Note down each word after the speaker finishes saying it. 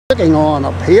Looking on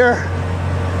up here,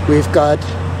 we've got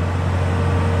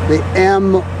the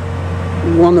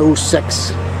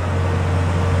M106,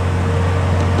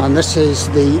 and this is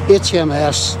the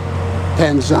HMS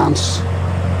Penzance.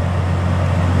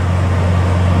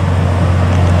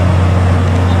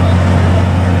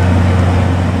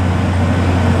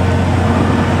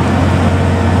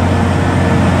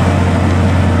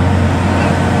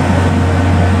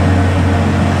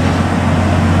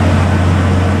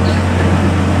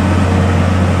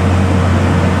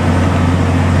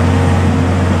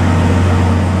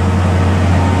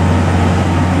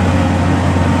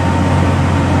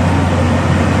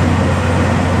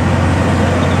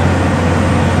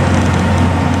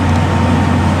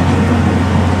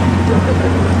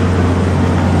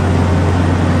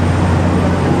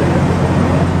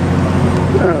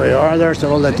 There's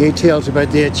all the details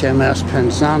about the HMS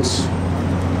Penzance.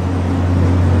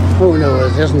 Oh no,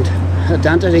 it isn't.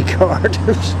 Identity card.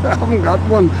 I haven't got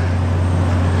one.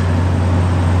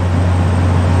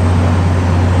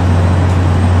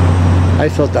 I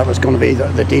thought that was going to be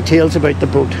the details about the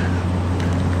boat.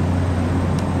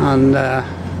 And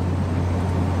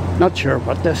not sure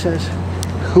what this is.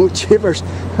 Oh jeepers.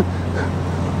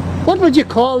 What would you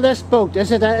call this boat?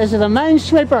 Is it a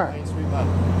Minesweeper?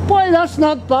 Boy, that's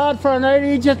not bad for an out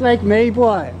agent like me,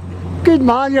 boy. Good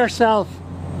man yourself.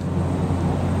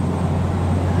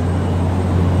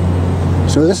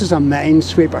 So this is a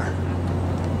Minesweeper.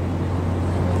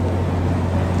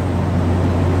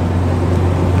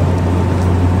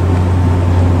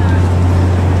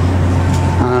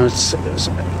 And it's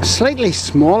slightly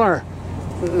smaller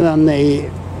than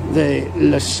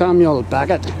the Samuel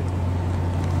Beckett.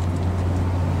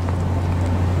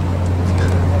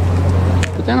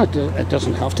 But then it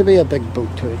doesn't have to be a big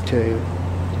boat to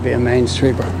be a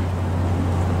Minesweeper.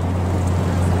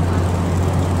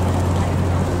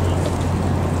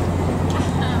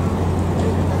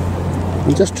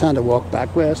 I'm just trying to walk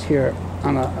backwards here,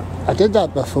 and I did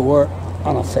that before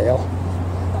and I fell.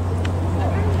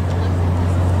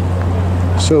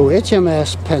 So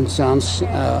HMS Penzance,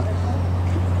 a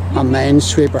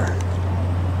Minesweeper.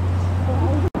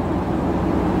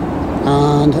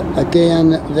 And again,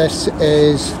 this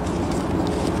is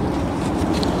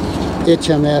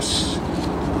HMS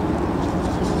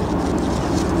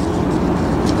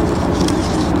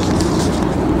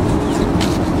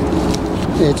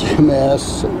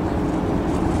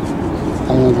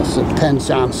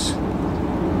Penzance.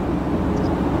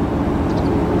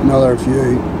 Another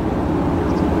view.